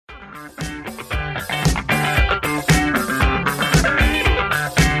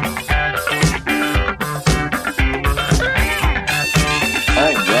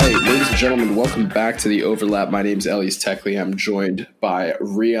gentlemen, welcome back to The Overlap. My name is Elyas Tecle. I'm joined by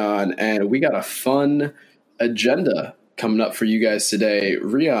Rheon, and we got a fun agenda coming up for you guys today.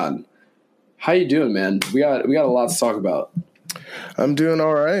 Rheon, how you doing, man? We got a lot to talk about. I'm doing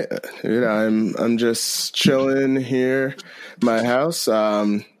all right. I'm just chilling here in my house.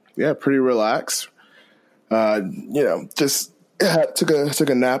 Pretty relaxed. Took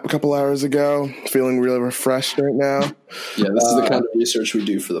a nap a couple hours ago. Feeling really refreshed right now. Yeah, this is the kind of research we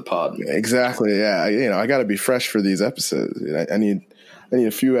do for the pod. Exactly. Yeah. I got to be fresh for these episodes. I need a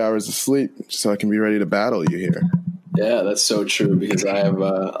few hours of sleep so I can be ready to battle you here. Yeah, that's so true because I have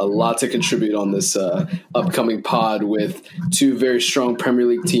a lot to contribute on this upcoming pod with two very strong Premier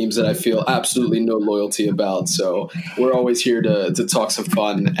League teams that I feel absolutely no loyalty about. So we're always here to talk some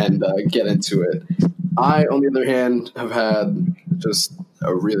fun and get into it. I, on the other hand, have had just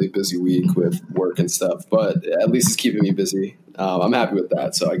a really busy week with work and stuff, but at least it's keeping me busy. I'm happy with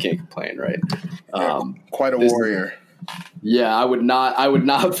that, so I can't complain, right? Quite a warrior. Yeah, I would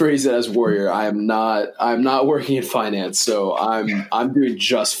not phrase it as warrior. I'm not working in finance, so I'm doing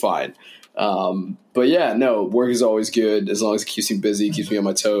just fine. But yeah, no, work is always good as long as it keeps me busy, keeps me on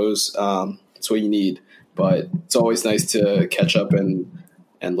my toes. That's what you need. But it's always nice to catch up and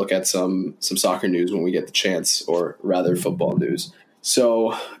look at some soccer news when we get the chance, or rather football news.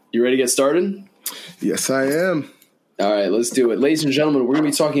 So, you ready to get started? Yes, I am. All right, let's do it. Ladies and gentlemen, we're going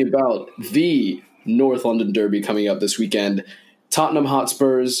to be talking about the North London Derby coming up this weekend. Tottenham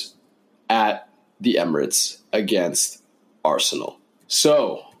Hotspurs at the Emirates against Arsenal.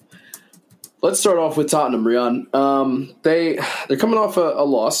 So, let's start off with Tottenham, Rheon. They're coming off a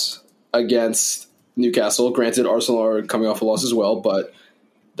loss against Newcastle. Granted, Arsenal are coming off a loss as well, but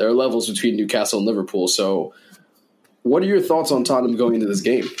there are levels between Newcastle and Liverpool. So, what are your thoughts on Tottenham going into this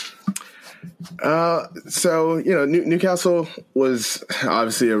game? Newcastle was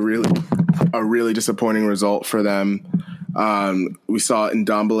obviously a really disappointing result for them. We saw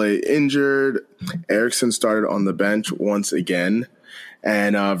Ndombele injured. Eriksen started on the bench once again.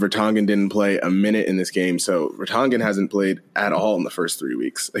 And Vertonghen didn't play a minute in this game. So Vertonghen hasn't played at all in the first 3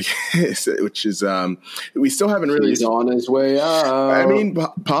 weeks, which is we still haven't really. He's on his way out. I mean,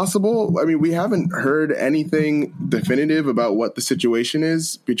 possible. I mean, we haven't heard anything definitive about what the situation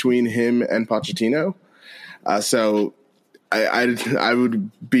is between him and Pochettino. So I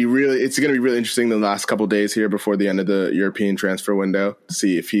would be really. It's going to be really interesting the last couple of days here before the end of the European transfer window to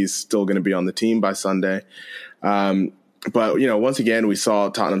see if he's still going to be on the team by Sunday. But, once again, we saw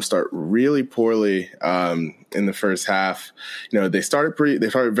Tottenham start really poorly in the first half. They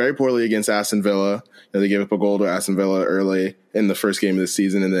started very poorly against Aston Villa. They gave up a goal to Aston Villa early in the first game of the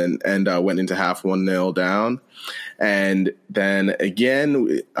season and went into half 1-0 down. And then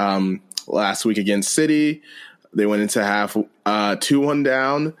again, last week against City, they went into half 2-1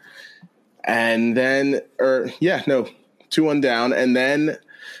 down. And then, 2-1 down. And then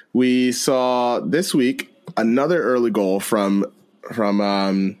we saw this week another early goal from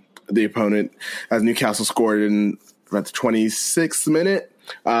the opponent as Newcastle scored in about the 26th minute.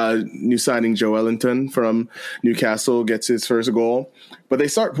 New signing Joe Ellington from Newcastle gets his first goal. But they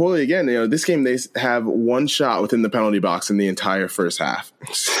start poorly again. This game they have one shot within the penalty box in the entire first half.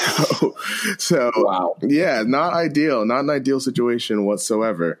 So wow. Yeah, not ideal. Not an ideal situation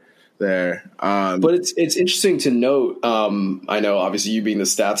whatsoever there. But it's interesting to note, I know obviously you being the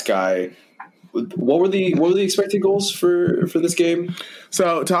stats guy, what were the expected goals for this game?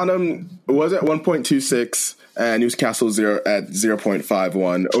 So Tottenham was at 1.26 and Newcastle at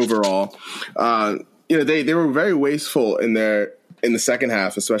 0.51 overall. They were very wasteful in the second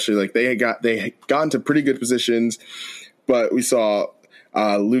half, especially like they got into pretty good positions, but we saw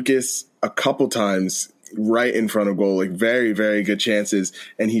Lucas a couple times right in front of goal, like very, very good chances,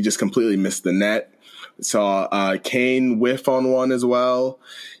 and he just completely missed the net. Saw Kane whiff on one as well.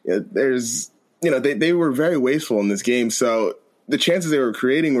 They were very wasteful in this game. So the chances they were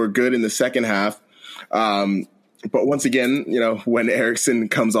creating were good in the second half. But once again, when Eriksen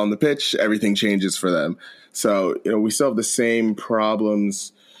comes on the pitch, everything changes for them. So, we still have the same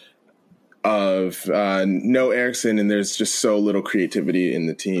problems of no Eriksen, and there's just so little creativity in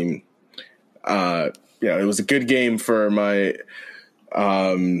the team. It was a good game for my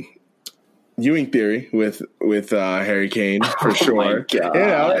Ewing theory with Harry Kane for sure. My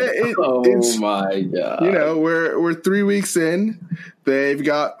God. We're 3 weeks in. They've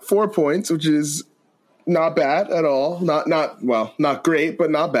got 4 points, which is not bad at all. Not great, but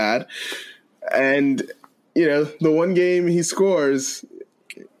not bad. And the one game he scores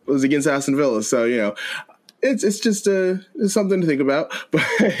was against Aston Villa, so it's just something to think about. But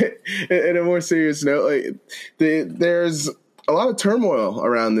in a more serious note, there's a lot of turmoil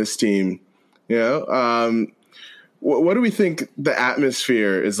around this team. You know, what do we think the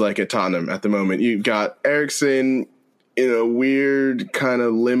atmosphere is like at Tottenham at the moment? You've got Eriksen in a weird kind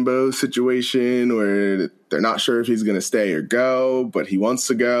of limbo situation where they're not sure if he's going to stay or go, but he wants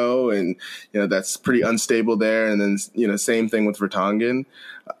to go. And, that's pretty unstable there. And then, same thing with Vertonghen.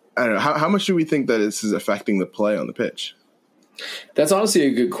 I don't know. How much do we think that this is affecting the play on the pitch? That's honestly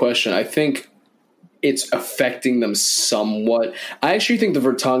a good question. I think it's affecting them somewhat. I actually think the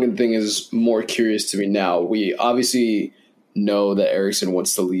Vertonghen thing is more curious to me now. We obviously know that Eriksen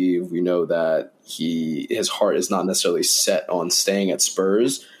wants to leave. We know that his heart is not necessarily set on staying at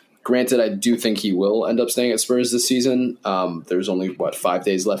Spurs. Granted, I do think he will end up staying at Spurs this season. There's only 5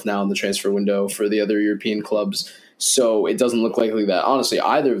 days left now in the transfer window for the other European clubs, so it doesn't look likely that honestly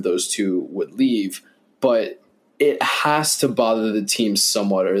either of those two would leave. But it has to bother the team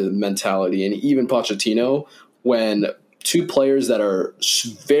somewhat, or the mentality, and even Pochettino, when two players that are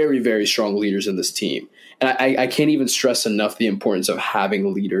very, very strong leaders in this team. And I can't even stress enough the importance of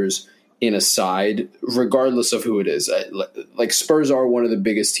having leaders in a side, regardless of who it is. Like Spurs are one of the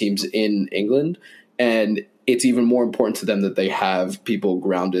biggest teams in England, and it's even more important to them that they have people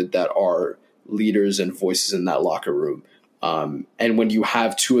grounded that are leaders and voices in that locker room. And when you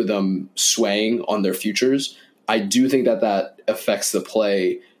have two of them swaying on their futures, I do think that affects the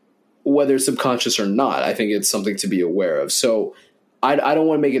play, whether it's subconscious or not. I think it's something to be aware of. So I don't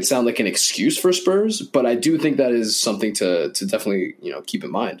want to make it sound like an excuse for Spurs, but I do think that is something to definitely keep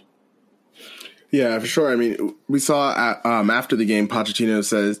in mind. Yeah, for sure. I mean, we saw after the game, Pochettino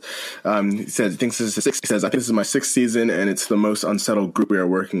says, he thinks this is he says, I think this is my sixth season, and it's the most unsettled group we are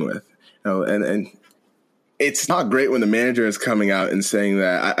working with. And it's not great when the manager is coming out and saying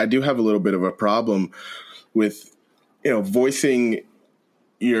that. I do have a little bit of a problem with, voicing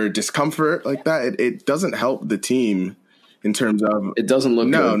your discomfort like that. It doesn't help the team in terms of. It doesn't look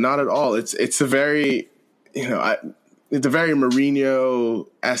good. Not at all. It's a very, it's a very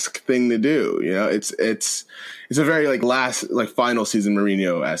Mourinho-esque thing to do. It's a very final season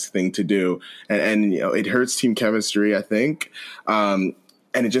Mourinho-esque thing to do, and it hurts team chemistry, I think, and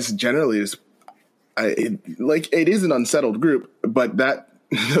it just generally is. It is an unsettled group, but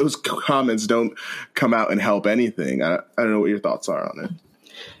those comments don't come out and help anything. I don't know what your thoughts are on it.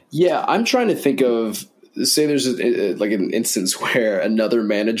 Yeah, I'm trying to think of, say there's an instance where another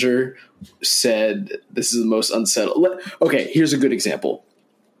manager said this is the most unsettled. Okay, here's a good example.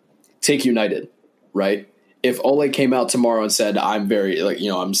 Take United, right? If Ole came out tomorrow and said, I'm very,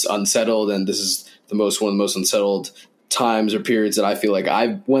 I'm unsettled, and this is one of the most unsettled times or periods that I feel like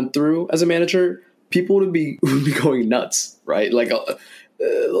I went through as a manager, people would be going nuts, right?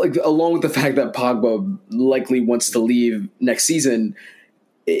 Along with the fact that Pogba likely wants to leave next season,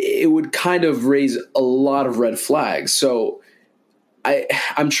 it would kind of raise a lot of red flags. So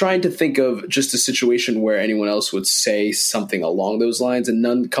I'm trying to think of just a situation where anyone else would say something along those lines, and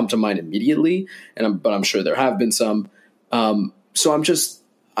none come to mind immediately. But I'm sure there have been some. So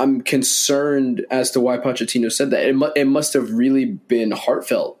I'm concerned as to why Pochettino said that. It must have really been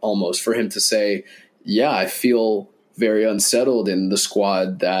heartfelt almost for him to say, yeah, I feel very unsettled in the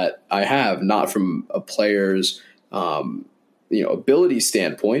squad that I have, not from a player's ability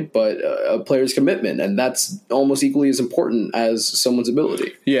standpoint, but a player's commitment. And that's almost equally as important as someone's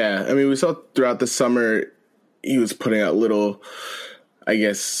ability. Yeah. I mean, we saw throughout the summer, he was putting out little,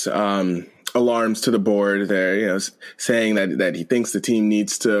 alarms to the board there, saying that he thinks the team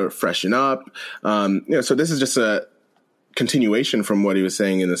needs to freshen up. So this is just a continuation from what he was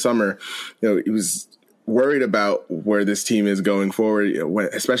saying in the summer. He was worried about where this team is going forward,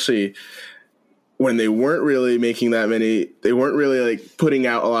 especially when they weren't really making that many, they weren't really putting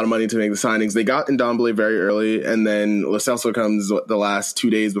out a lot of money to make the signings. They got Ndombele very early, and then Lo Celso comes the last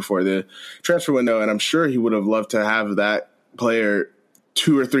 2 days before the transfer window, and I'm sure he would have loved to have that player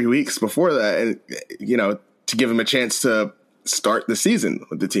 2 or 3 weeks before that, and to give him a chance to start the season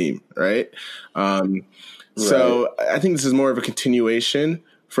with the team, right? So I think this is more of a continuation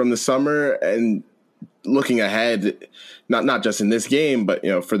from the summer, and looking ahead, not just in this game, but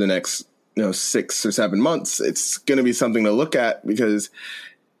for the next 6 or 7 months, it's going to be something to look at, because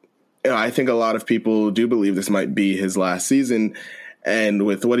I think a lot of people do believe this might be his last season. And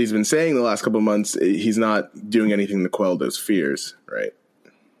with what he's been saying the last couple of months, he's not doing anything to quell those fears, right?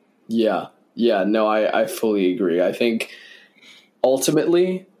 Yeah. No, I fully agree. I think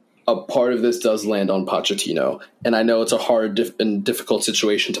ultimately a part of this does land on Pochettino. And I know it's a hard and difficult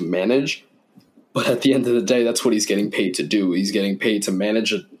situation to manage, but at the end of the day, that's what he's getting paid to do. He's getting paid to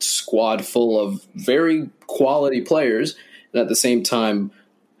manage a squad full of very quality players, and at the same time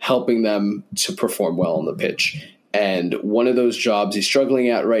helping them to perform well on the pitch. And one of those jobs he's struggling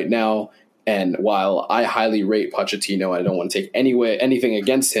at right now. And while I highly rate Pochettino, I don't want to take anything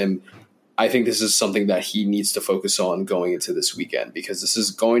against him, I think this is something that he needs to focus on going into this weekend, because this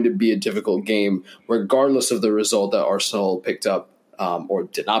is going to be a difficult game, regardless of the result that Arsenal picked up or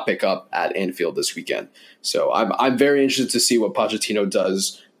did not pick up at Anfield this weekend. So I'm very interested to see what Pochettino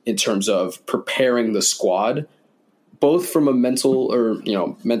does in terms of preparing the squad, both from a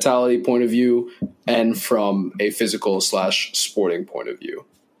mentality point of view and from a physical/sporting point of view.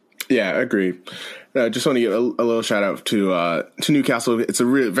 Yeah, I agree. I just want to give a little shout out to Newcastle. It's a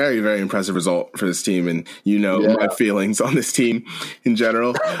very, very impressive result for this team, and my feelings on this team in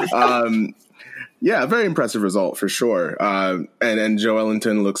general. Yeah, very impressive result for sure. And Joe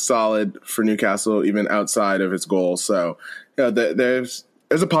Ellington looks solid for Newcastle, even outside of his goal. So there's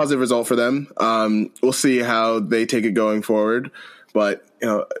a positive result for them. We'll see how they take it going forward. But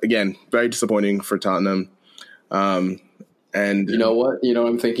again, very disappointing for Tottenham. And you know what? You know what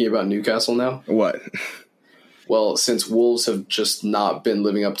I'm thinking about Newcastle now? What? Well, since Wolves have just not been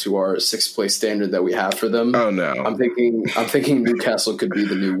living up to our sixth place standard that we have for them. Oh no! I'm thinking Newcastle could be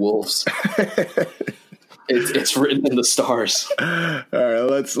the new Wolves. It's written in the stars. All right,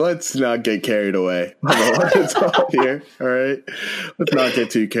 let's not get carried away. Here, all right, let's not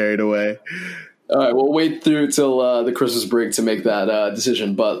get too carried away. All right, we'll wait through till the Christmas break to make that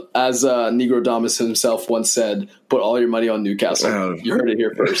decision. But as Negro Damas himself once said, put all your money on Newcastle. Oh. You heard it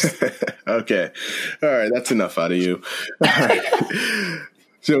here first. Okay. All right, that's enough out of you. All right.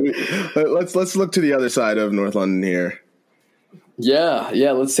 So let's look to the other side of North London here. Yeah.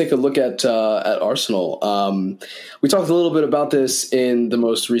 Let's take a look at Arsenal. We talked a little bit about this in the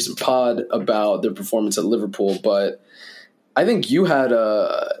most recent pod about their performance at Liverpool, but I think you had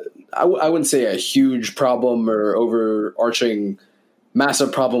I wouldn't say a huge problem or overarching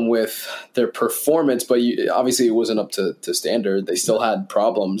massive problem with their performance, but obviously it wasn't up to standard. They still had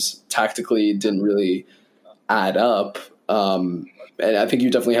problems. Tactically, it didn't really add up. And I think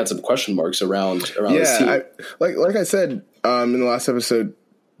you definitely had some question marks around this team. Like I said in the last episode,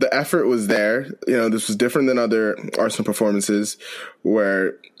 the effort was there. This was different than other Arsenal performances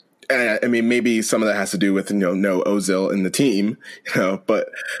where – I mean, maybe some of that has to do with, no Ozil in the team, but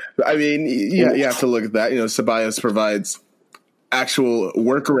I mean, you have to look at that. Ceballos provides actual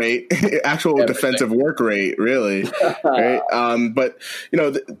work rate, actual defensive work rate, really. Right. But,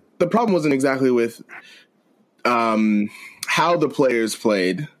 the problem wasn't exactly with how the players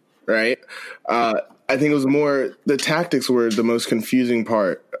played. Right. I think it was more the tactics were the most confusing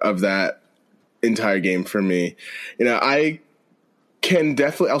part of that entire game for me.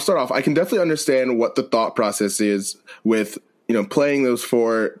 I'll start off. I can definitely understand what the thought process is with, playing those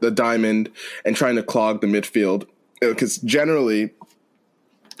for the diamond and trying to clog the midfield, because generally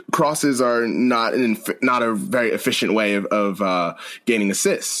crosses are not a very efficient way of gaining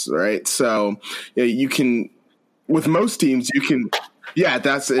assists, right? So you can, with most teams, you can,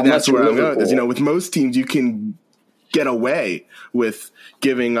 that's where I'm going. Is, with most teams, you can get away with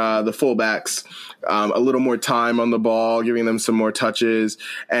giving the fullbacks a little more time on the ball, giving them some more touches,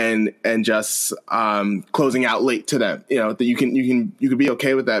 and just closing out late to them. That you could be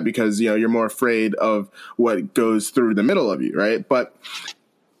okay with that because you're more afraid of what goes through the middle of you, right? But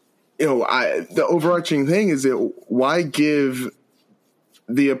the overarching thing is why give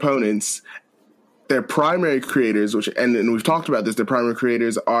the opponents their primary creators, and we've talked about this. Their primary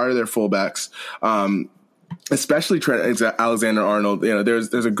creators are their fullbacks. Especially Trent Alexander-Arnold.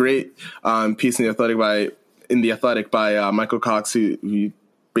 There's a great piece in the Athletic by Michael Cox, who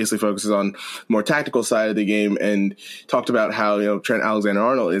basically focuses on more tactical side of the game, and talked about how Trent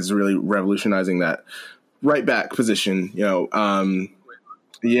Alexander-Arnold is really revolutionizing that right back position. Great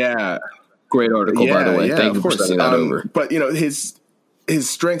article, by the way. Thank you for sending that over. But his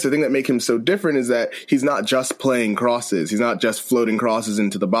strengths, the thing that make him so different is that he's not just playing crosses. He's not just floating crosses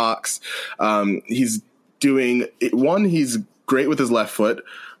into the box. He's great with his left foot,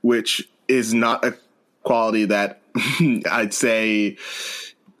 which is not a quality that I'd say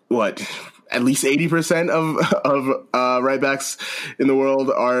at least 80% of right backs in the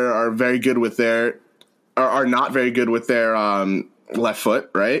world are very good with are not very good with their left foot,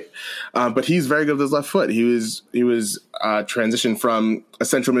 right? But he's very good with his left foot. He was transitioned from a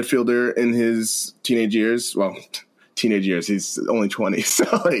central midfielder in his teenage years. Well, teenage years. He's only 20. So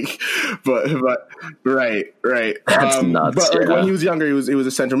but right. That's nuts. But when he was younger, he was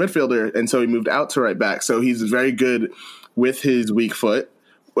a central midfielder, and so he moved out to right back. So he's very good with his weak foot,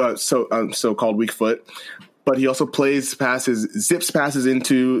 so-called weak foot. but he also zips passes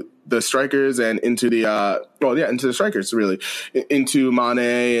into the strikers and into into the strikers, really, into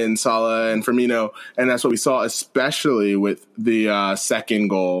Mane and Salah and Firmino. And that's what we saw, especially with the second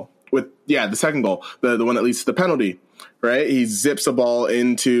goal, the second goal, the one that leads to the penalty, right? He zips a ball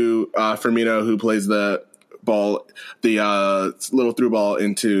into Firmino, who plays the ball, the little through ball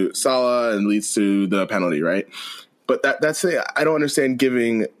into Salah and leads to the penalty, right? But that's it. I don't understand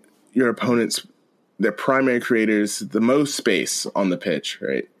giving your opponents, their primary creators, the most space on the pitch,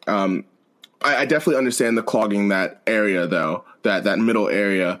 right? I definitely understand the clogging that area, though, that middle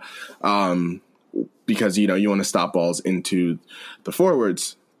area, because, you want to stop balls into the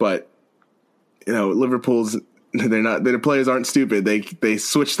forwards. But, Liverpool's, their players aren't stupid. They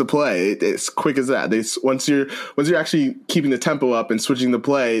switch the play. It's quick as that. Once you're actually keeping the tempo up and switching the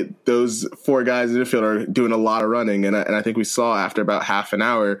play, those four guys in the midfield are doing a lot of running. And I think we saw after about half an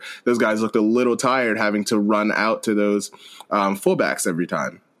hour, those guys looked a little tired having to run out to those fullbacks every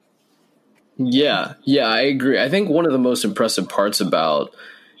time. Yeah, I agree. I think one of the most impressive parts about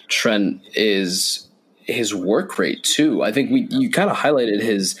Trent is his work rate too. I think you kind of highlighted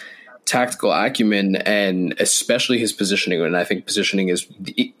his tactical acumen and especially his positioning. And I think positioning is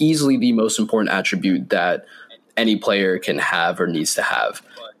easily the most important attribute that any player can have or needs to have.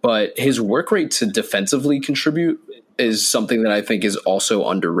 But his work rate to defensively contribute is something that I think is also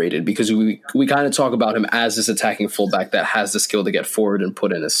underrated, because we kind of talk about him as this attacking fullback that has the skill to get forward and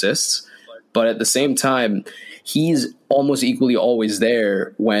put in assists. But at the same time, he's almost equally always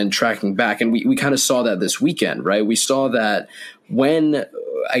there when tracking back. And we kind of saw that this weekend, right? We saw that when,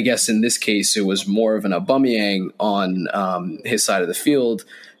 I guess in this case, it was more of an Aubameyang on his side of the field,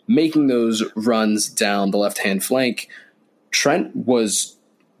 making those runs down the left-hand flank, Trent was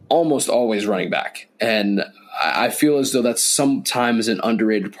almost always running back. And I feel as though that's sometimes an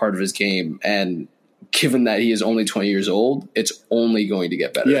underrated part of his game. And given that he is only 20 years old, it's only going to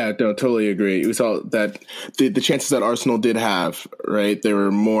get better. Yeah, no, totally agree. We saw that the chances that Arsenal did have, right, they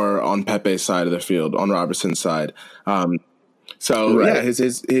were more on Pepe's side of the field, on Robertson's side. Yeah,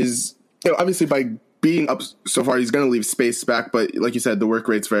 his obviously by being up so far, he's going to leave space back. But like you said, the work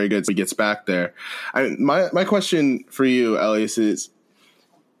rate's very good, so he gets back there. My question for you, Elyas, is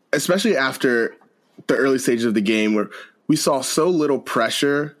especially after the early stages of the game where we saw so little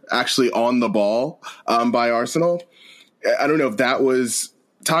pressure actually on the ball by Arsenal. I don't know if that was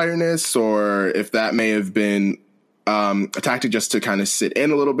tiredness or if that may have been a tactic just to kind of sit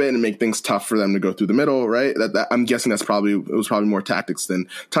in a little bit and make things tough for them to go through the middle, right? I'm guessing it was probably more tactics than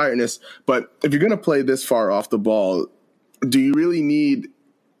tiredness. But if you're going to play this far off the ball, do you really need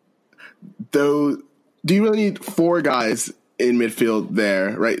four guys in midfield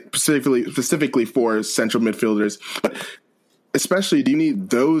there, right? Specifically for central midfielders, but especially, do you need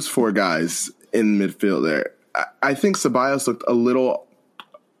those four guys in midfield there? I think Ceballos looked a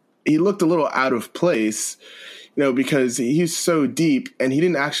little out of place, because he's so deep and he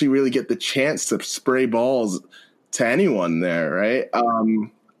didn't actually really get the chance to spray balls to anyone there, right?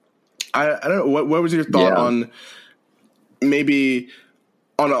 I don't know. What was your thought on maybe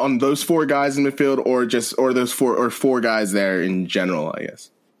on those four guys in midfield, or those four guys there in general, I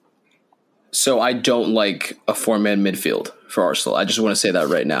guess? So I don't like a four-man midfield for Arsenal. I just want to say that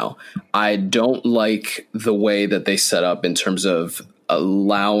right now. I don't like the way that they set up in terms of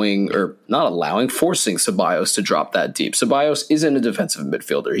forcing Ceballos to drop that deep. Ceballos isn't a defensive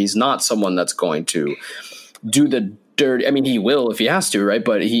midfielder. He's not someone that's going to do the dirty. I mean, he will if he has to, right?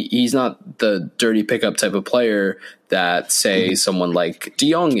 But he's not the dirty pickup type of player that, say, someone like De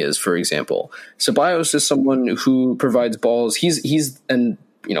Jong is, for example. Ceballos is someone who provides balls.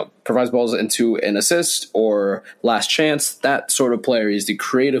 Provides balls into an assist or last chance. That sort of player is the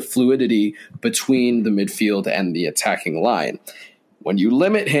creative fluidity between the midfield and the attacking line. When you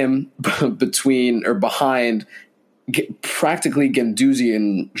limit him between or behind practically Guendouzi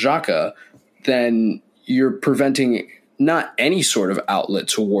and Xhaka, then you're preventing not any sort of outlet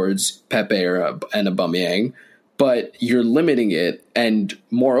towards Pepe and Aubameyang, but you're limiting it. And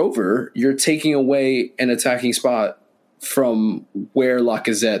moreover, you're taking away an attacking spot from where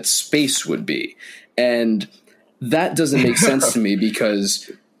Lacazette's space would be. And that doesn't make sense to me, because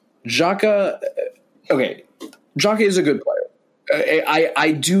Xhaka is a good player.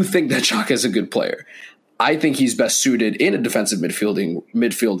 I do think that Xhaka is a good player. I think he's best suited in a defensive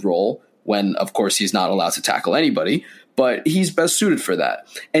midfield role when, of course, he's not allowed to tackle anybody, but he's best suited for that.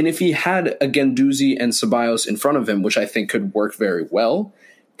 And if he had a Guendouzi and Ceballos in front of him, which I think could work very well,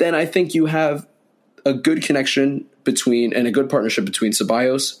 then I think you have a good connection and a good partnership between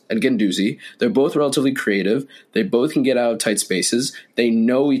Ceballos and Guendouzi. They're both relatively creative. They both can get out of tight spaces. They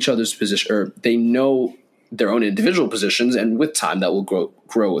know each other's position, or they know their own individual positions, and with time that will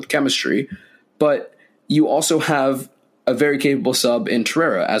grow with chemistry. But you also have a very capable sub in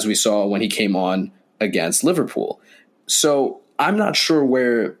Torreira, as we saw when he came on against Liverpool. So I'm not sure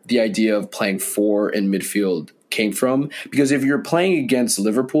where the idea of playing 4 in midfield came from, because if you're playing against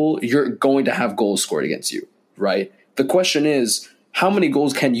Liverpool, you're going to have goals scored against you, right? The question is, how many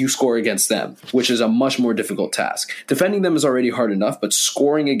goals can you score against them, which is a much more difficult task. Defending them is already hard enough, but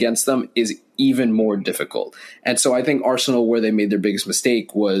scoring against them is even more difficult. And so I think Arsenal, where they made their biggest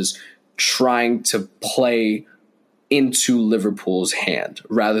mistake, was trying to play into Liverpool's hand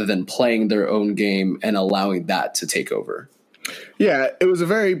rather than playing their own game and allowing that to take over. Yeah, it was a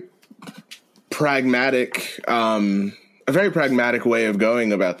very pragmatic way of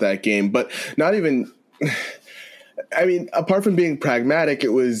going about that game, but not even... I mean, apart from being pragmatic,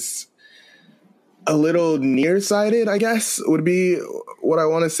 it was a little nearsighted, I guess, would be what I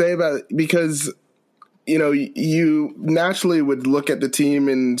want to say about it, because, you know, you naturally would look at the team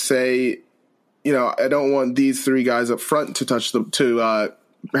and say, you know, I don't want these 3 guys up front to touch them, to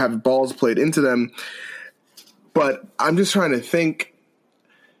have balls played into them. But I'm just trying to think,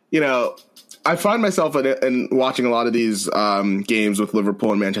 you know, I find myself in watching a lot of these games with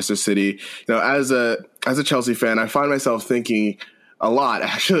Liverpool and Manchester City. You know, as a Chelsea fan, I find myself thinking a lot,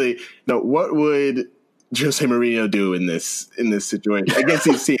 actually, you know, what would Jose Mourinho do in this situation against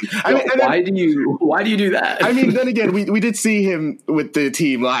these teams? I mean, why do you do that? I mean, then again, we did see him with the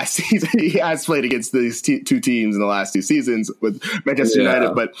team last season. He has played against these 2 teams in the last 2 seasons with Manchester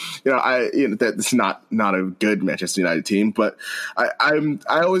United, but you know, that's not a good Manchester United team. But I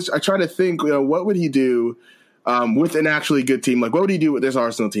try to think, you know, what would he do with an actually good team? Like, what would he do with this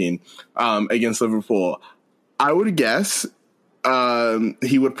Arsenal team against Liverpool? I would guess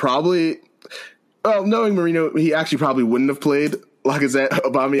he would probably. Well, knowing Mourinho, he actually probably wouldn't have played Lacazette,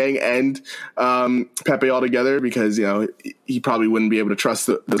 Aubameyang, and Pepe all together, because, you know, he probably wouldn't be able to trust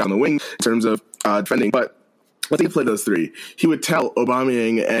the guys on the wing in terms of defending. But let's say he played those 3. He would tell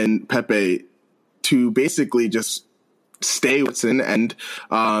Aubameyang and Pepe to basically just stay with Wilson and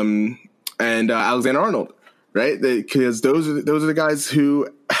Alexander-Arnold, right? Because those are the guys who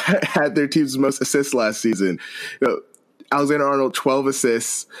had their team's most assists last season. You know, Alexander-Arnold, 12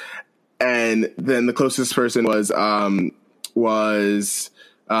 assists. And then the closest person was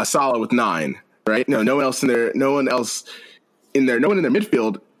Salah with 9, right? No one in their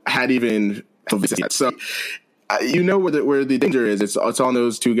midfield had even yet. So you know where the danger is. It's on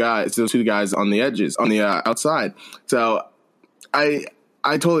those 2 guys. Those 2 guys on the edges, on the outside. So I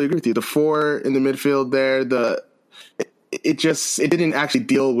totally agree with you. The 4 in the midfield there, it didn't actually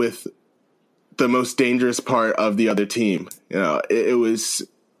deal with the most dangerous part of the other team. You know, it was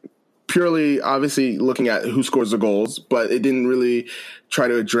purely, obviously, looking at who scores the goals, but it didn't really try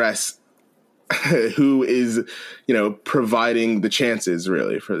to address who is, you know, providing the chances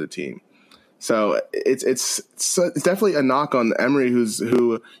really for the team. So it's definitely a knock on Emery,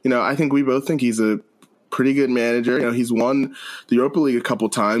 who, you know, I think we both think he's a pretty good manager. You know, he's won the Europa League a couple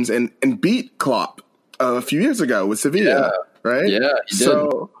times and beat Klopp a few years ago with Sevilla, right? Yeah, he did.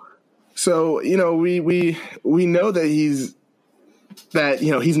 So you know, we know that he's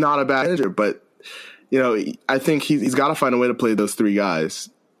not a bad manager, but, you know, I think he's got to find a way to play those 3 guys.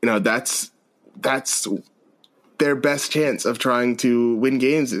 You know, that's their best chance of trying to win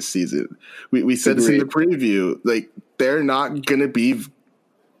games this season. We said this in the preview. Like, they're not going to be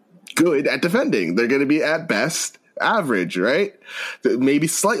good at defending. They're going to be at best average, right? Maybe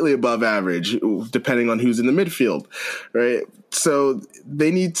slightly above average, depending on who's in the midfield, right? So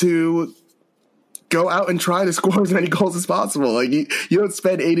they need to go out and try to score as many goals as possible. Like, you don't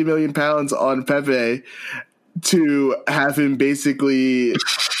spend £80 million on Pepe to have him basically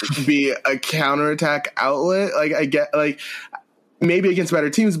be a counterattack outlet. Like, I get, like, maybe against better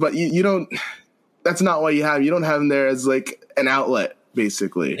teams, but you don't. That's not why you have. You don't have him there as like an outlet.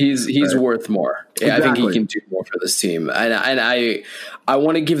 Basically, he's right? Worth more. Yeah, exactly. I think he can do more for this team, and I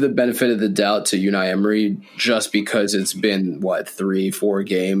want to give the benefit of the doubt to Unai Emery just because it's been 3-4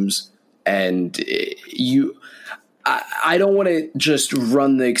 games, and I don't want to just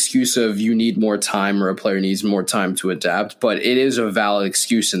run the excuse of you need more time or a player needs more time to adapt, but it is a valid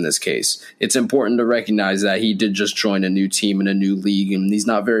excuse in this case. It's important to recognize that he did just join a new team in a new league, and he's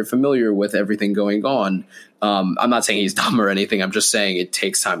not very familiar with everything going on. I'm not saying he's dumb or anything. I'm just saying it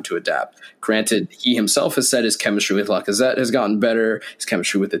takes time to adapt. Granted, he himself has said his chemistry with Lacazette has gotten better. His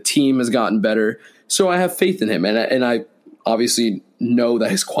chemistry with the team has gotten better. So I have faith in him. And I obviously know that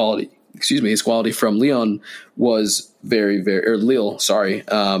his quality from Lyon was was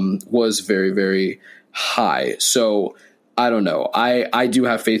very, very high. So I don't know. I do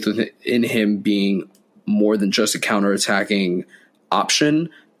have faith in him being more than just a counterattacking option,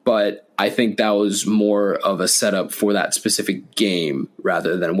 but I think that was more of a setup for that specific game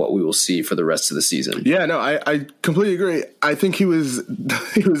rather than what we will see for the rest of the season. Yeah, no, I completely agree. I think he was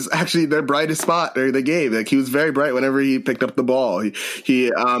actually their brightest spot during the game. Like, he was very bright whenever he picked up the ball.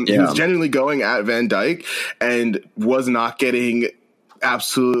 He was genuinely going at Van Dijk and was not getting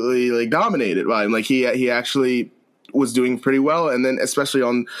absolutely like dominated by him. Like, he actually was doing pretty well, and then especially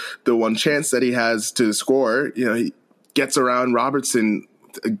on the one chance that he has to score, he gets around Robertson.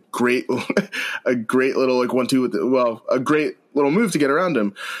 A great little like 1-2 a great little move to get around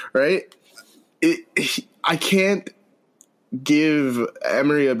him, right? I can't give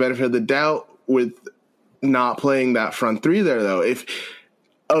Emery a benefit of the doubt with not playing that front three there, though. If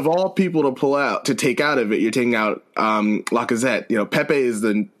of all people to take out of it, you're taking out Lacazette. Pepe is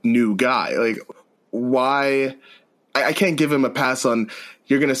the new guy. Like, why? I can't give him a pass on.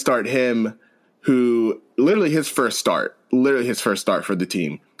 You're going to start him, who literally his first start for the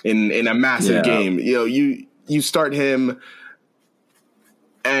team in a massive game. You start him,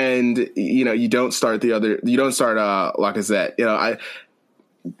 and you don't start Lacazette.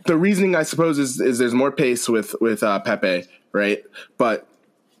 The reasoning, I suppose, is there's more pace with Pepe, right? But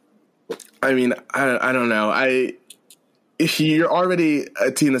I mean, I don't know. If you're already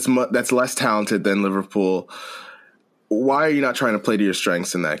a team that's less talented than Liverpool, why are you not trying to play to your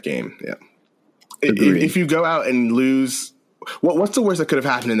strengths in that game? Yeah. If you go out and lose, what's the worst that could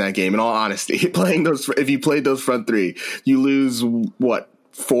have happened in that game? In all honesty, if you played those front three, you lose 4-1,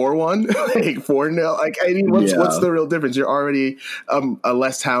 like 4-0. Like, I mean, what's the real difference? You're already a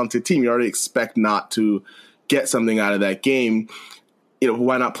less talented team. You already expect not to get something out of that game.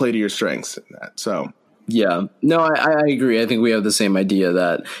 Why not play to your strengths in that? So. Yeah, no, I agree. I think we have the same idea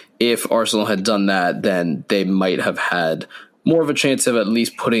that if Arsenal had done that, then they might have had more of a chance of at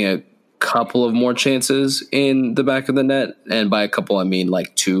least putting a couple of more chances in the back of the net. And by a couple, I mean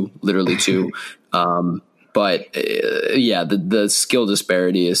like literally two. But the skill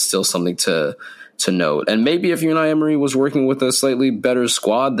disparity is still something to note. And maybe if Unai Emery was working with a slightly better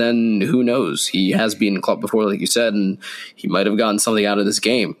squad, then who knows? He has beaten Klopp before, like you said, and he might have gotten something out of this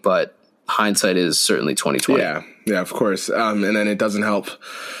game. But hindsight is certainly 2020. Yeah, of course. And then it doesn't help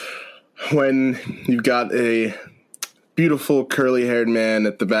when you've got a beautiful curly-haired man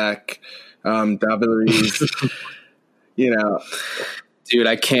at the back, David Luiz. Dude,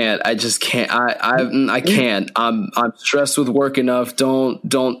 I can't. I just can't. I can't. I'm stressed with work enough.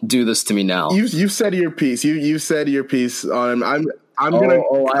 Don't do this to me now. You've said your piece. You said your piece on him.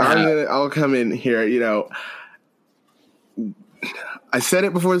 I'll come in here. I said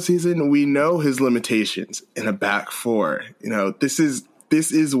it before the season. We know his limitations in a back four. This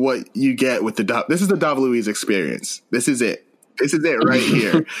is what you get with this is the David Luiz experience. This is it. This is it right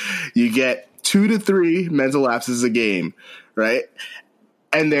here. You get 2 to 3 mental lapses a game, right?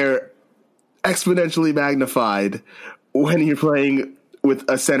 And they're exponentially magnified when you're playing with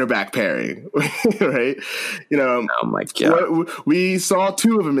a center back pairing, right? Oh my God. We saw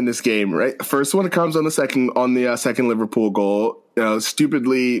 2 of them in this game, right? First one comes on the second Liverpool goal.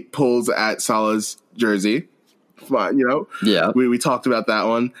 Stupidly pulls at Salah's jersey. Yeah. We talked about that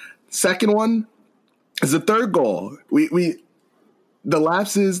one. Second one is the third goal. The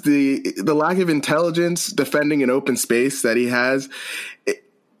lapses, the lack of intelligence defending an open space that he has.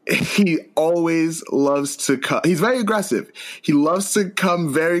 He always loves to come. He's very aggressive. He loves to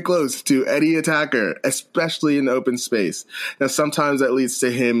come very close to any attacker, especially in open space. Now, sometimes that leads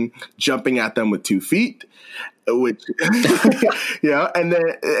to him jumping at them with 2 feet, which, and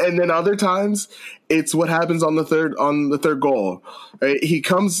then other times it's what happens on the third goal. Right? He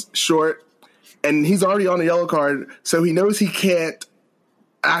comes short, and he's already on a yellow card, so he knows he can't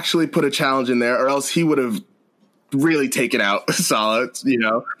actually put a challenge in there, or else he would have really taken out Salah,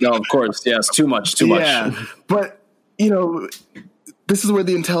 No, of course. Yes, too much. Yeah, but, this is where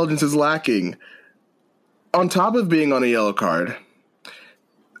the intelligence is lacking. On top of being on a yellow card,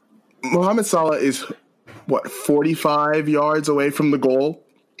 Mohamed Salah is, 45 yards away from the goal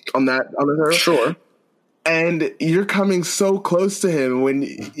on the third? Sure. And you're coming so close to him when,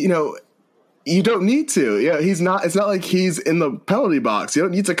 you don't need to. It's not like he's in the penalty box. You don't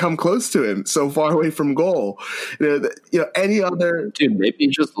need to come close to him so far away from goal. Any other dude, maybe he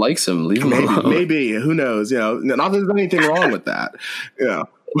just likes him. Leave him alone. Maybe, who knows? Not that there's anything wrong with that.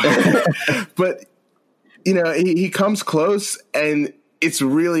 But he comes close, and it's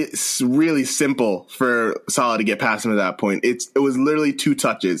really, really simple for Salah to get past him at that point. It was literally 2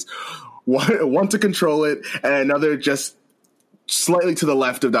 touches, one to control it, and another just slightly to the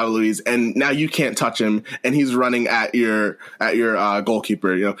left of David Luiz, and now you can't touch him, and he's running at your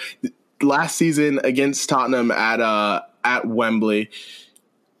goalkeeper. last season against Tottenham at Wembley,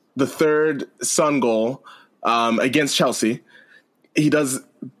 the third Son goal against Chelsea, he does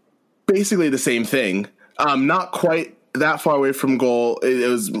basically the same thing. Not quite that far away from goal. It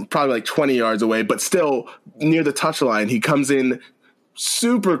was probably like 20 yards away, but still near the touchline. He comes in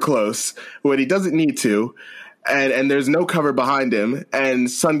super close when he doesn't need to, and there's no cover behind him,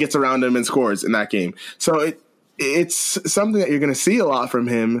 and Son gets around him and scores in that game. So it's something that you're going to see a lot from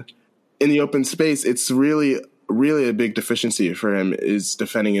him in the open space. It's really a big deficiency for him is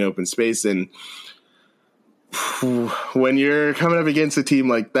defending in open space. And when you're coming up against a team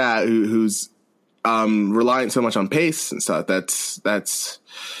like that who's reliant so much on pace and stuff, that's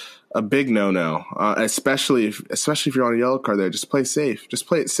a big no. Especially if you're on a yellow card there, just play safe. Just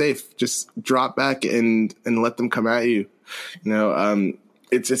play it safe. Just drop back and let them come at you.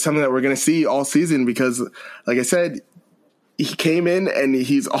 It's something that we're going to see all season because, like I said, he came in and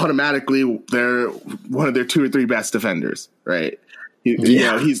he's automatically one of their 2 or 3 best defenders, right?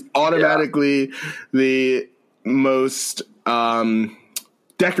 He's automatically the most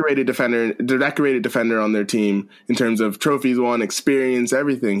decorated defender on their team in terms of trophies won, experience,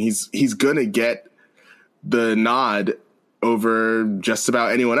 everything. He's gonna get the nod over just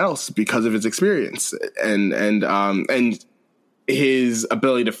about anyone else because of his experience and his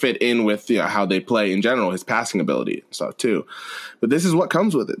ability to fit in with how they play in general, his passing ability and stuff too. But this is what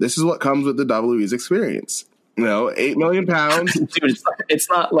comes with it. This is what comes with the Louise experience. £8 million. Dude, it's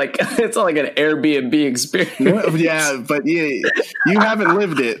not like an Airbnb experience. Yeah, but you haven't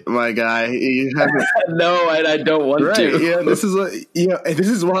lived it, my guy. You haven't. No, and I don't want to. Yeah, this is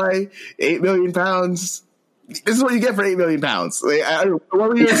why £8 million. This is what you get for £8 million. What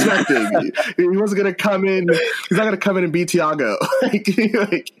were you expecting? He wasn't going to come in. He's not going to come in and beat Thiago. He's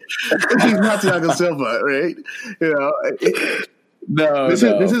not Thiago Silva, right?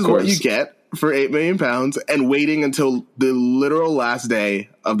 This is what you get for £8 million and waiting until the literal last day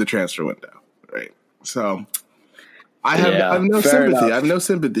of the transfer window, right? So I have no sympathy. Enough. I have no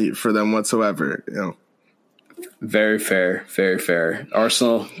sympathy for them whatsoever. Very fair, very fair.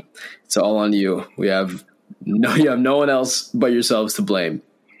 Arsenal, it's all on you. You have no one else but yourselves to blame.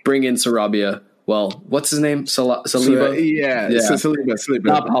 Bring in Sarabia. Well, what's his name? Saliba? Saliba.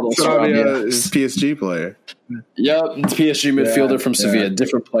 Not Pablo Sarabia is PSG player. Yep, PSG midfielder from Sevilla.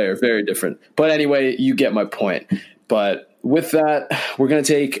 Different player, very different. But anyway, you get my point. But with that, we're going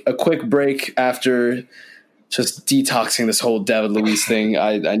to take a quick break after just detoxing this whole David Luiz thing.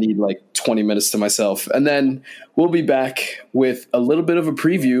 I need like 20 minutes to myself. And then we'll be back with a little bit of a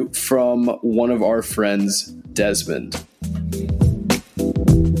preview from one of our friends, Desmond.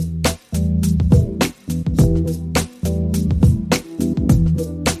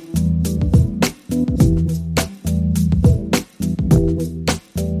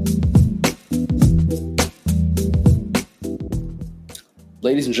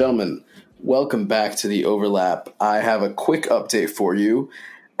 Ladies and gentlemen, welcome back to The Overlap. I have a quick update for you.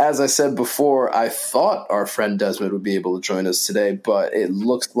 As I said before, I thought our friend Desmond would be able to join us today, but it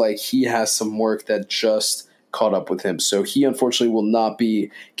looks like he has some work that just caught up with him. So he unfortunately will not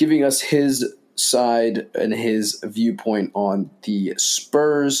be giving us his side and his viewpoint on the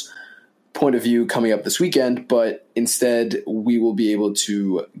Spurs point of view coming up this weekend, but instead we will be able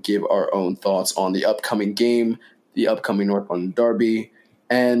to give our own thoughts on the upcoming game, the upcoming North London derby,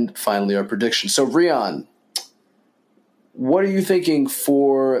 and finally our prediction. So Rheon, what are you thinking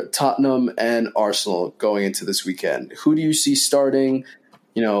for Tottenham and Arsenal going into this weekend? Who do you see starting?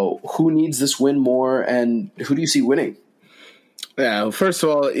 Who needs this win more, and who do you see winning? Yeah, well, first of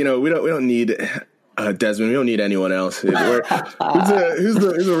all, we don't need Desmond. We don't need anyone else. Dude. Who's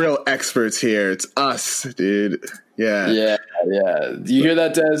the real experts here? It's us, dude. Yeah. Do you hear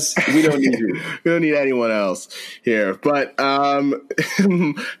that, Des? We don't need you. We don't need anyone else here. But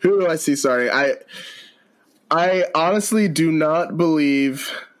who do I see starting? I honestly do not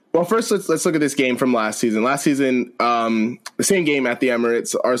believe. Well, first let's look at this game from last season. Last season, the same game at the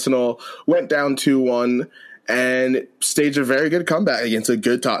Emirates, Arsenal went down 2-1 and staged a very good comeback against a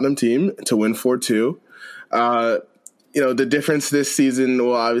good Tottenham team to win 4-2. The difference this season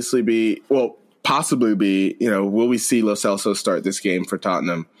will possibly be, will we see Lo Celso start this game for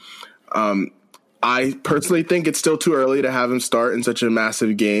Tottenham? I personally think it's still too early to have him start in such a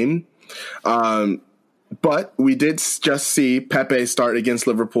massive game. But we did just see Pepe start against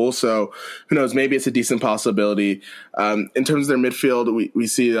Liverpool, so who knows? Maybe it's a decent possibility. In terms of their midfield, we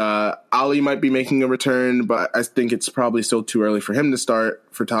see Ali might be making a return, but I think it's probably still too early for him to start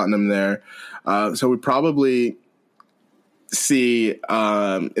for Tottenham there. So we probably see,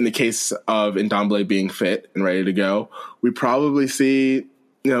 in the case of Ndombele being fit and ready to go, we probably see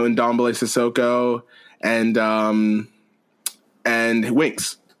Ndombele, Sissoko, and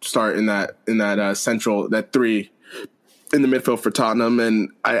Winks start in that central, that three in the midfield for Tottenham, and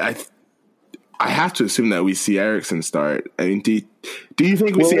I have to assume that we see Eriksen start. I mean, do you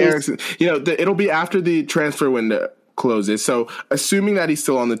think we see Eriksen? It'll be after the transfer window closes. So, assuming that he's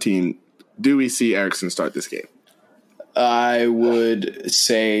still on the team, do we see Eriksen start this game? I would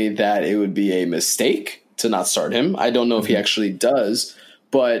say that it would be a mistake to not start him. I don't know if he actually does,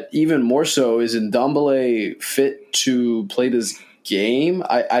 but even more so, is Ndombele fit to play this game?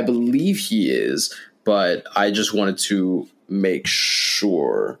 I believe he is, but I just wanted to make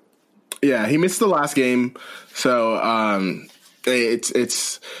sure. Yeah, he missed the last game, so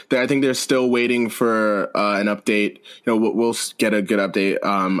it's. I think they're still waiting for an update. We'll get a good update.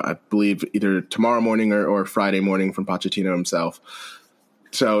 I believe either tomorrow morning or Friday morning from Pochettino himself.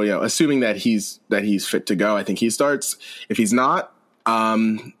 So assuming that he's fit to go, I think he starts. If he's not,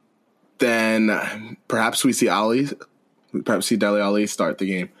 then perhaps we see Dele Alli start the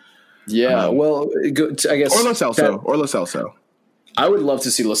game. Yeah, I guess or Lo Celso. I would love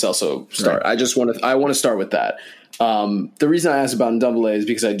to see Lo Celso start. Right. I want to start with that. The reason I asked about Ndombele is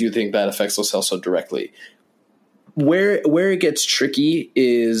because I do think that affects Lo Celso directly. Where it gets tricky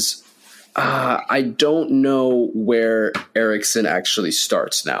is I don't know where Eriksen actually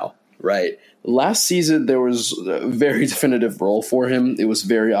starts now, right? Last season, there was a very definitive role for him. It was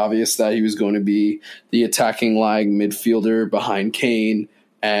very obvious that he was going to be the attacking line midfielder behind Kane,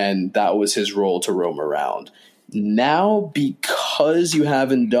 and that was his role to roam around. Now, because you have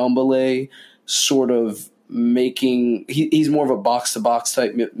Ndombele sort of he's more of a box-to-box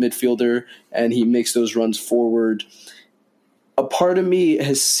type midfielder, and he makes those runs forward. A part of me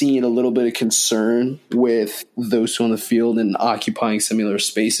has seen a little bit of concern with those two on the field and occupying similar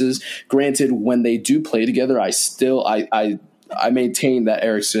spaces. Granted, when they do play together, I maintain that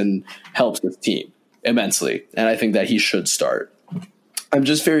Eriksen helps the team immensely, and I think that he should start. I'm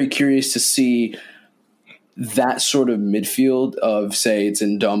just very curious to see that sort of midfield of, say, it's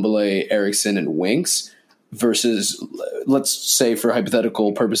Ndombele, Eriksen, and Winks versus, let's say for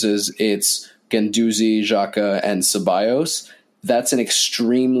hypothetical purposes, it's Guendouzi, Xhaka, and Ceballos. That's an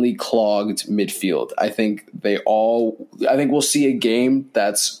extremely clogged midfield. I think we'll see a game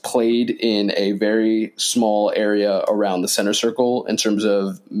that's played in a very small area around the center circle in terms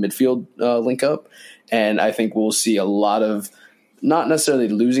of midfield link up. And I think we'll see a lot of not necessarily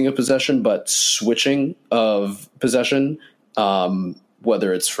losing of possession, but switching of possession,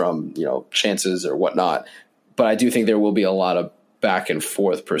 whether it's from chances or whatnot. But I do think there will be a lot of back and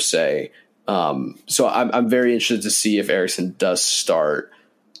forth per se. So I'm very interested to see if Eriksen does start,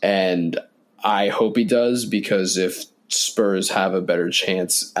 and I hope he does, because if Spurs have a better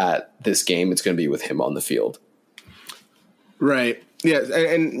chance at this game, it's going to be with him on the field. Right. Yeah,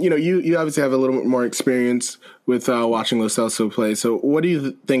 and you obviously have a little bit more experience with watching Lo Celso play. So what do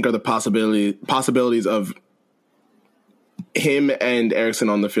you think are the possibilities of him and Eriksen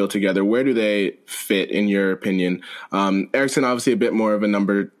on the field together? Where do they fit, in your opinion? Eriksen obviously a bit more of a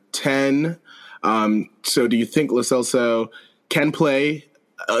number 10. So do you think Lo Celso can play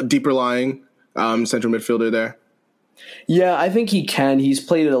a deeper lying central midfielder there? Yeah, I think he can. He's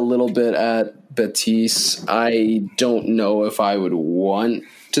played it a little bit at Betis. I don't know if I would want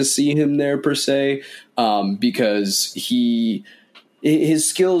to see him there per se, because his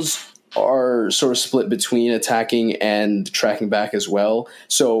skills are sort of split between attacking and tracking back as well.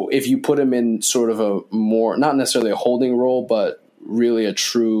 So if you put him in sort of a more, not necessarily a holding role, but really a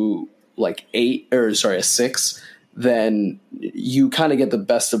true a 6, then you kind of get the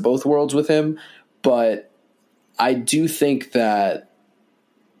best of both worlds with him. But I do think that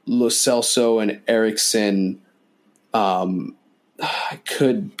Lo Celso and Eriksen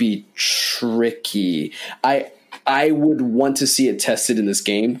could be tricky. I would want to see it tested in this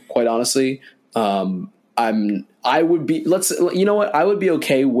game, quite honestly. I would be I would be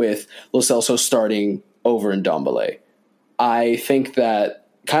okay with Lo Celso starting over Ndombele. I think that,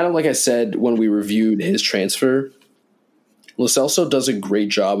 kind of like I said when we reviewed his transfer, Lo Celso does a great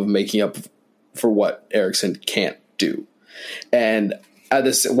job of making up for what Eriksen can't do. And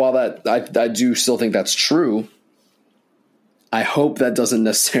while I do still think that's true, I hope that doesn't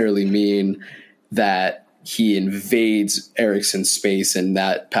necessarily mean that he invades Eriksen's space in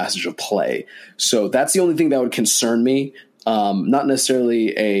that passage of play. So that's the only thing that would concern me. Not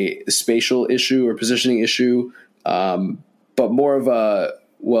necessarily a spatial issue or positioning issue, but more of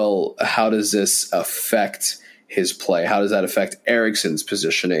how does this affect his play? How does that affect Eriksen's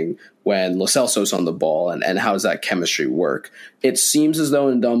positioning when Lo Celso's on the ball, and how does that chemistry work? It seems as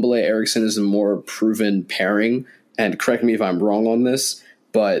though Ndombele Eriksen is a more proven pairing, and correct me if I'm wrong on this,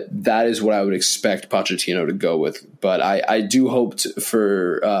 but that is what I would expect Pochettino to go with. But I do hope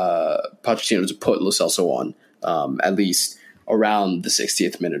for Pochettino to put Lo Celso on at least around the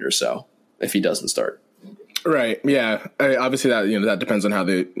 60th minute or so if he doesn't start. Right. Yeah. Obviously, that depends on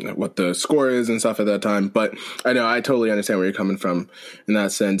what the score is and stuff at that time. But I know I totally understand where you're coming from in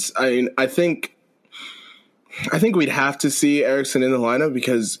that sense. I mean, I think we'd have to see Eriksen in the lineup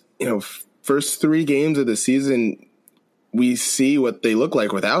because first 3 games of the season we see what they look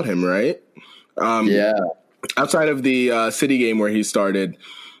like without him. Right. Yeah. Outside of the City game where he started,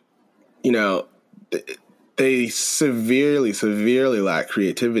 they severely lack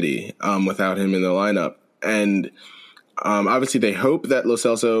creativity without him in the lineup. And obviously they hope that Lo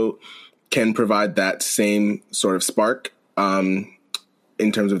Celso can provide that same sort of spark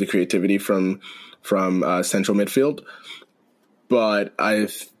in terms of the creativity from central midfield. But I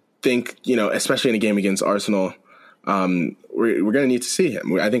think, especially in a game against Arsenal, we're going to need to see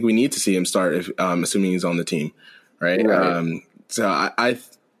him. I think we need to see him start, assuming he's on the team, right? So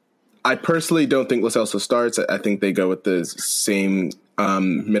I personally don't think Lo Celso starts. I think they go with the same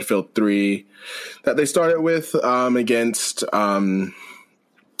midfield 3 that they started with against, at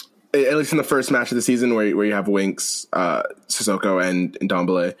least in the first match of the season where you have Winks, Sissoko, and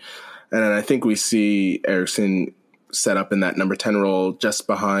Ndombele. And then I think we see Eriksen set up in that number 10 role just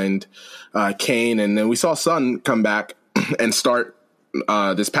behind Kane. And then we saw Son come back and start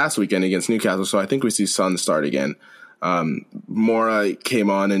this past weekend against Newcastle. So I think we see Son start again. Mora came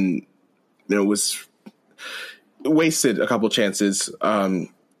on and was wasted a couple chances.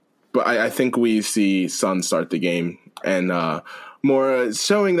 But I think we see Son start the game and Mora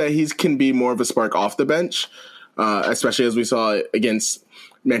showing that he can be more of a spark off the bench, especially as we saw against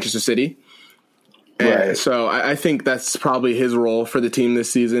Manchester City. Right. So I think that's probably his role for the team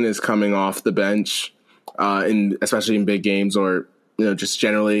this season is coming off the bench, especially in big games or just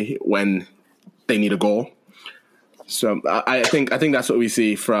generally when they need a goal. So I think that's what we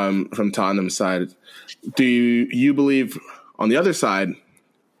see from Tottenham's side. Do you believe on the other side?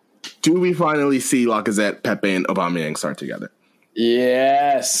 Do we finally see Lacazette, Pepe, and Aubameyang start together?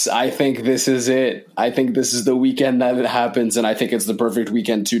 Yes, I think this is it. I think this is the weekend that it happens, and I think it's the perfect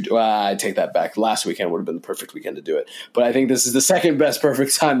weekend to I take that back. Last weekend would have been the perfect weekend to do it. But I think this is the second best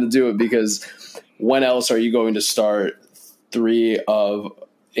perfect time to do it because when else are you going to start 3 of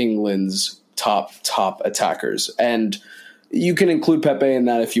England's top attackers? And you can include Pepe in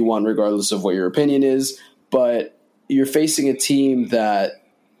that if you want, regardless of what your opinion is. But you're facing a team that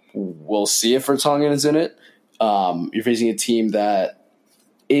we'll see if Vertonghen is in it. You're facing a team that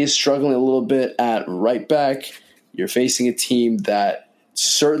is struggling a little bit at right back. You're facing a team that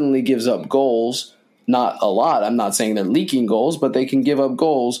certainly gives up goals. Not a lot. I'm not saying they're leaking goals, but they can give up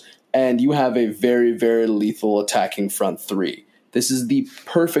goals. And you have a very, very lethal attacking front 3. This is the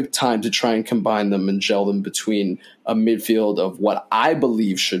perfect time to try and combine them and gel them between a midfield of what I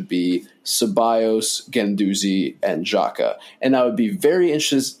believe should be Ceballos, Guendouzi, and Xhaka. And I would be very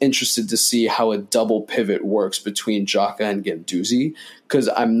interested to see how a double pivot works between Xhaka and Guendouzi, because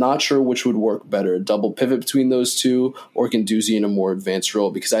I'm not sure which would work better, a double pivot between those two or Guendouzi in a more advanced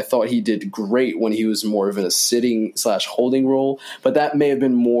role, because I thought he did great when he was more of in a sitting/holding role, but that may have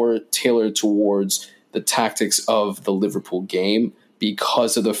been more tailored towards the tactics of the Liverpool game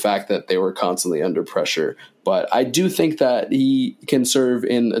because of the fact that they were constantly under pressure. But I do think that he can serve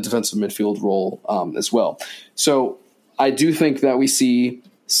in a defensive midfield role as well. So I do think that we see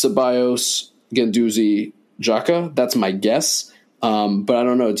Ceballos, Guendouzi, Xhaka. That's my guess. But I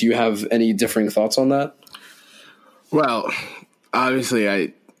don't know. Do you have any differing thoughts on that? Well,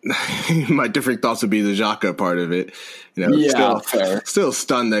 obviously my different thoughts would be the Xhaka part of it. Still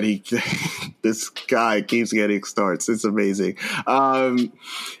stunned that this guy keeps getting starts. It's amazing.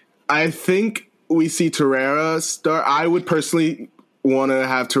 I think we see Torreira start. I would personally want to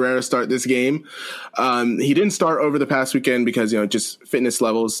have Torreira start this game. He didn't start over the past weekend because just fitness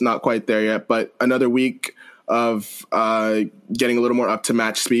levels not quite there yet. But another week of getting a little more up to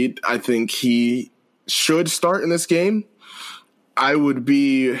match speed, I think he should start in this game. I would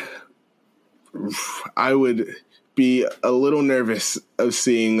be a little nervous of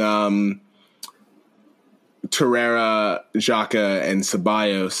seeing Torreira, Xhaka, and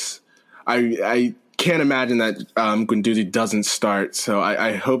Ceballos. I can't imagine that Guendouzi doesn't start, so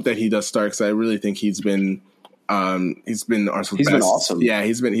I hope that he does start because I really think he's been Arsenal's best. He's been awesome. Yeah,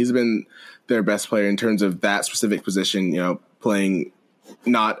 he's been their best player in terms of that specific position. Playing.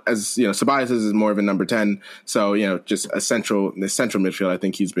 Not as Ceballos is more of a number 10, so just the central midfield. I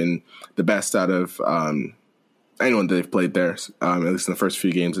think he's been the best out of anyone that they've played there, at least in the first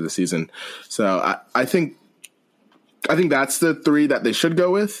few games of the season. So I think I think that's the three that they should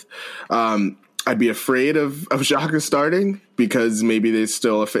go with. I'd be afraid of Xhaka starting because maybe there's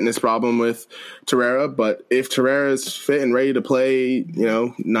still a fitness problem with Torreira. But if Torreira is fit and ready to play,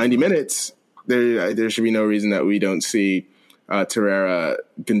 90 minutes, there should be no reason that we don't see Torreira,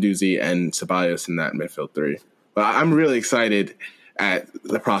 Guendouzi, and Ceballos in that midfield three. But I'm really excited at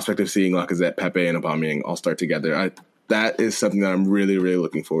the prospect of seeing Lacazette, Pepe, and Aubameyang all start together. That is something that I'm really, really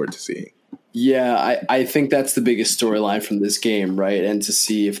looking forward to seeing. Yeah, I think that's the biggest storyline from this game, right? And to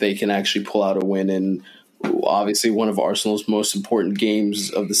see if they can actually pull out a win in obviously one of Arsenal's most important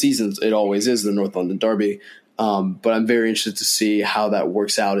games of the season. It always is the North London Derby. But I'm very interested to see how that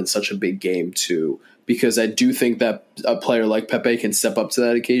works out in such a big game too, because I do think that a player like Pepe can step up to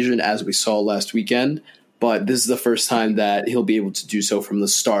that occasion, as we saw last weekend. But this is the first time that he'll be able to do so from the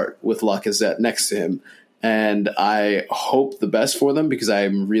start with Lacazette next to him. And I hope the best for them because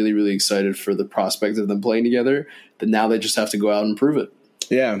I'm really, really excited for the prospect of them playing together. But now they just have to go out and prove it.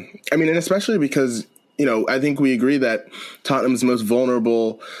 Yeah. I mean, and especially because, I think we agree that Tottenham's most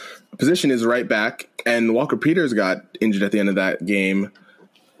vulnerable position is right back. And Walker Peters got injured at the end of that game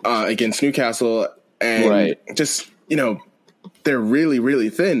against Newcastle. And just, they're really,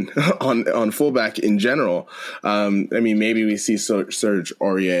 really thin on fullback in general. Maybe we see Serge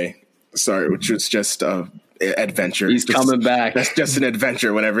Aurier. Sorry, which was just adventure. He's coming back. That's just an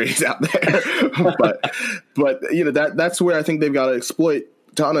adventure whenever he's out there. but that's where I think they've got to exploit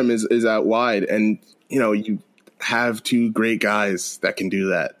Tottenham is out wide, and you have two great guys that can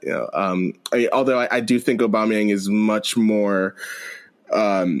do that. Although I do think Aubameyang is much more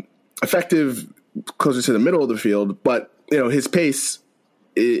effective closer to the middle of the field, but his pace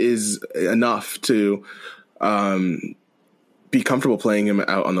is enough to be comfortable playing him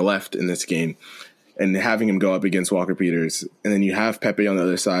out on the left in this game and having him go up against Walker Peters. And then you have Pepe on the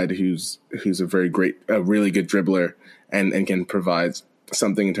other side, who's a really good dribbler and can provide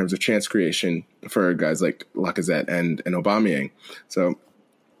something in terms of chance creation for guys like Lacazette and Aubameyang. So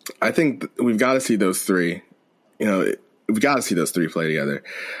I think we've got to see those three, we've got to see those three play together.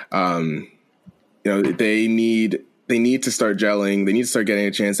 They need to start gelling. They need to start getting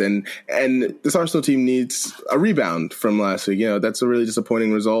a chance. And this Arsenal team needs a rebound from last week. That's a really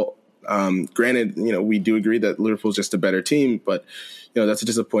disappointing result. Granted, we do agree that Liverpool's just a better team, but, that's a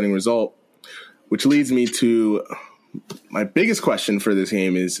disappointing result, which leads me to my biggest question for this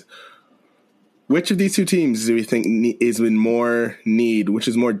game is, which of these two teams do we think is in more need, which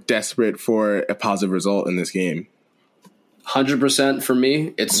is more desperate for a positive result in this game? 100% for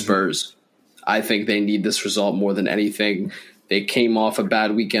me, it's Spurs. I think they need this result more than anything. They came off a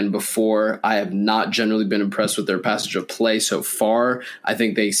bad weekend before. I have not generally been impressed with their passage of play so far. I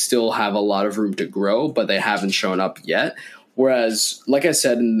think they still have a lot of room to grow, but they haven't shown up yet. Whereas, like I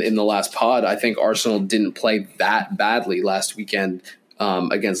said in the last pod, I think Arsenal didn't play that badly last weekend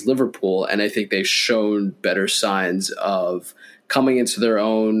against Liverpool, and I think they've shown better signs of coming into their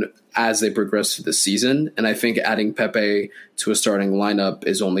own as they progress through the season. And I think adding Pepe to a starting lineup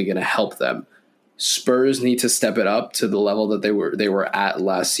is only going to help them. Spurs need to step it up to the level that they were at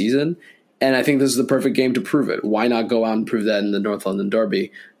last season. And I think this is the perfect game to prove it. Why not go out and prove that in the North London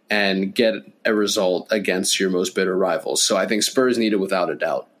Derby and get a result against your most bitter rivals? So I think Spurs need it without a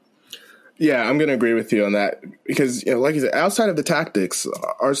doubt. Yeah, I'm going to agree with you on that because, like you said, outside of the tactics,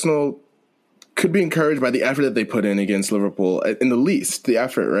 Arsenal could be encouraged by the effort that they put in against Liverpool, in the least, the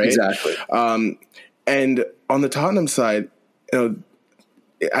effort, right? Exactly. And on the Tottenham side,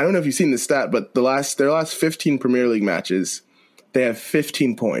 I don't know if you've seen the stat, but their last 15 Premier League matches, they have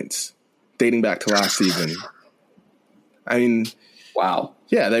 15 points dating back to last season. I mean, wow.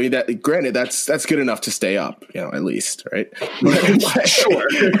 Yeah, I mean, granted, that's good enough to stay up, at least, right? Sure.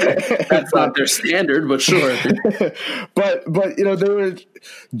 That's not their standard, but sure. but they were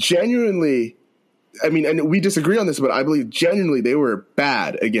genuinely, and we disagree on this, but I believe genuinely they were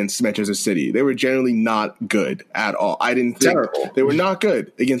bad against Manchester City. They were generally not good at all. I didn't think terrible. They were not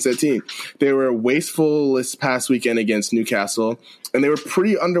good against that team. They were wasteful this past weekend against Newcastle, and they were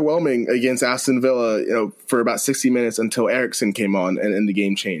pretty underwhelming against Aston Villa, for about 60 minutes until Eriksen came on and the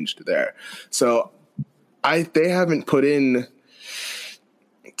game changed there. So they haven't put in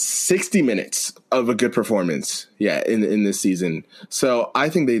 60 minutes of a good performance in this season. So I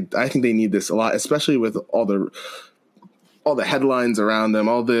think they need this a lot, especially with all the headlines around them,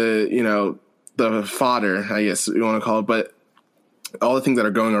 all the the fodder, I guess you want to call it, but all the things that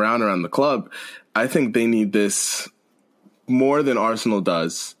are going around the club. I think they need this more than Arsenal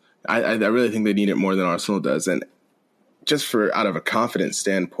does. I really think they need it more than Arsenal does, and just out of a confidence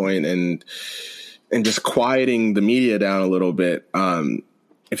standpoint and just quieting the media down a little bit.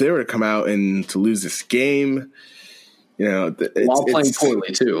 If they were to come out and to lose this game, While playing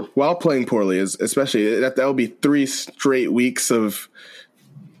poorly too. While playing poorly, especially that will be 3 straight weeks of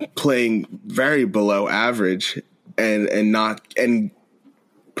playing very below average and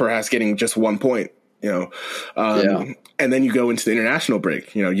perhaps getting just 1 point. And then you go into the international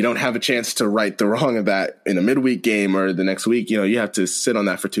break. You don't have a chance to right the wrong of that in a midweek game or the next week. You have to sit on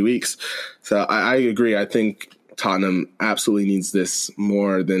that for 2 weeks. So I agree. I think Tottenham absolutely needs this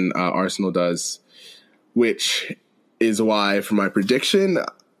more than Arsenal does, which is why, for my prediction,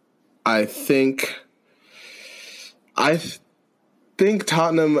 I think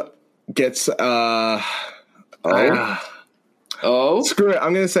Tottenham gets. Screw it!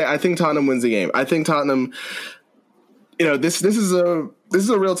 I'm going to say I think Tottenham wins the game. I think Tottenham. This is a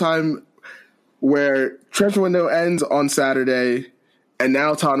real time where transfer window ends on Saturday, and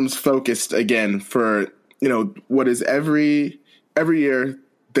now Tottenham's focused again for what is every year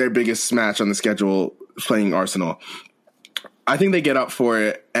their biggest match on the schedule, playing Arsenal. I think they get up for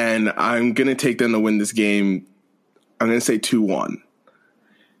it, and I'm going to take them to win this game. I'm going to say 2-1.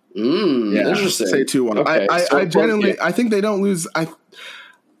 Interesting. Say 2-1. Okay, I think they don't lose.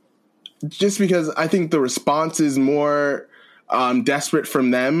 Just because I think the response is more desperate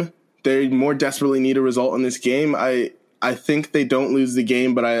from them. They more desperately need a result in this game. I think they don't lose the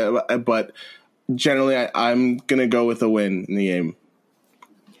game, but generally I'm going to go with a win in the game.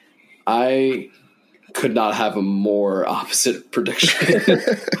 I could not have a more opposite prediction.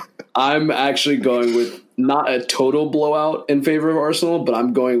 I'm actually going with not a total blowout in favor of Arsenal, but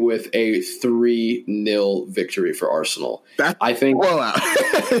I'm going with a 3-0 victory for Arsenal. I think blowout.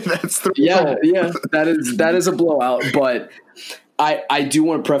 That's 3-0. Yeah, that is a blowout. But I do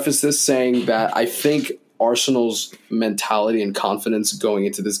want to preface this saying that I think Arsenal's mentality and confidence going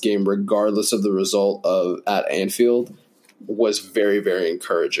into this game, regardless of the result at Anfield, was very, very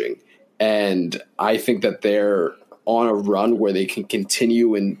encouraging. And I think that they're on a run where they can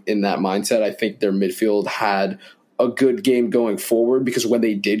continue in that mindset. I think their midfield had a good game going forward, because when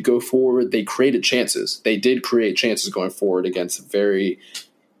they did go forward, they created chances. They did create chances going forward against a very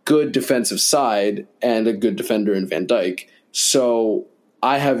good defensive side and a good defender in Van Dijk. So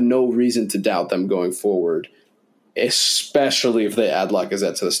I have no reason to doubt them going forward, especially if they add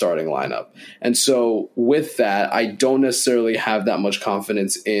Lacazette to the starting lineup. And so with that, I don't necessarily have that much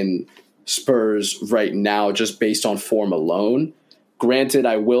confidence in Spurs right now, just based on form alone. Granted,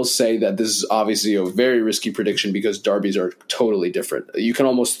 I will say that this is obviously a very risky prediction because derbies are totally different. You can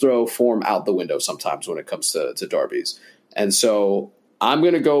almost throw form out the window sometimes when it comes to derbies. And so I'm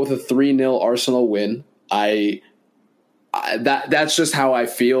going to go with a 3-0 Arsenal win. That's just how I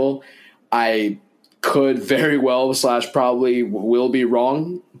feel. I could very well / probably will be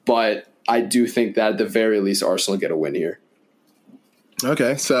wrong, but I do think that at the very least Arsenal get a win here.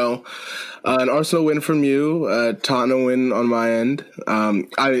 Okay, so an Arsenal win from you, Tottenham win on my end. I'm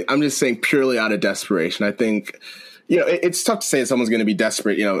just saying purely out of desperation. I think, it's tough to say someone's going to be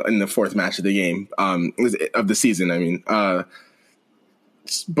desperate, in the 4th match of the game, of the season, I mean.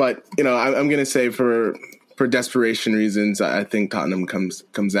 But, I'm going to say for desperation reasons, I think Tottenham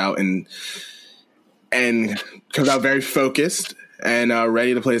comes out and comes out very focused and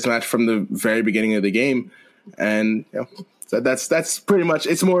ready to play this match from the very beginning of the game. And, so that's pretty much.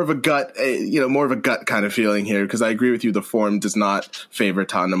 It's more of a gut, kind of feeling here, because I agree with you. The form does not favor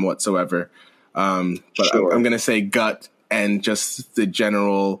Tottenham whatsoever. But sure. I'm going to say gut and just the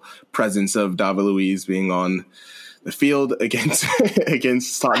general presence of David Luiz being on the field against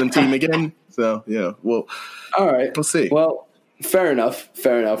Tottenham team again. So all right, we'll see. Well, fair enough.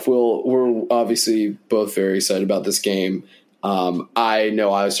 We're obviously both very excited about this game. I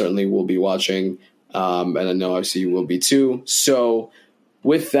know I certainly will be watching. And I know obviously you will be too. So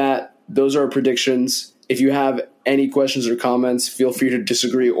with that, those are our predictions. If you have any questions or comments, feel free to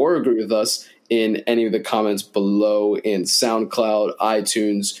disagree or agree with us in any of the comments below in SoundCloud,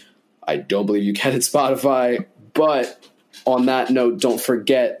 iTunes. I don't believe you can at Spotify. But on that note, don't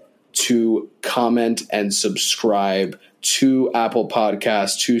forget to comment and subscribe to Apple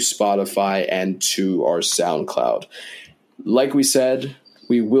Podcasts, to Spotify, and to our SoundCloud. Like we said,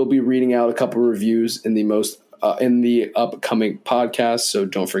 we will be reading out a couple of reviews in the upcoming podcast, so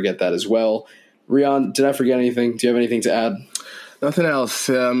don't forget that as well. Rheon, did I forget anything? Do you have anything to add? Nothing else.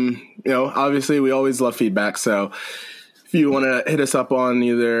 Obviously we always love feedback, so if you want to hit us up on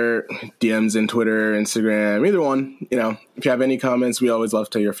either DMs in Twitter, Instagram, either one, if you have any comments, we always love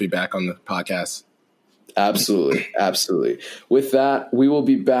to hear feedback on the podcast. Absolutely. With that, we will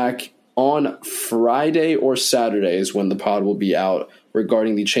be back on Friday or Saturday is when the pod will be out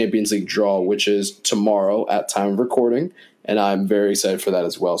regarding the Champions League draw, which is tomorrow at time of recording. And I'm very excited for that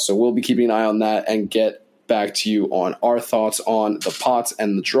as well. So we'll be keeping an eye on that and get back to you on our thoughts on the pots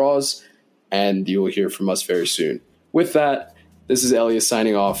and the draws, and you'll hear from us very soon. With that, this is Elyas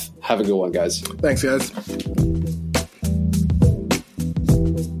signing off. Have a good one, guys. Thanks, guys.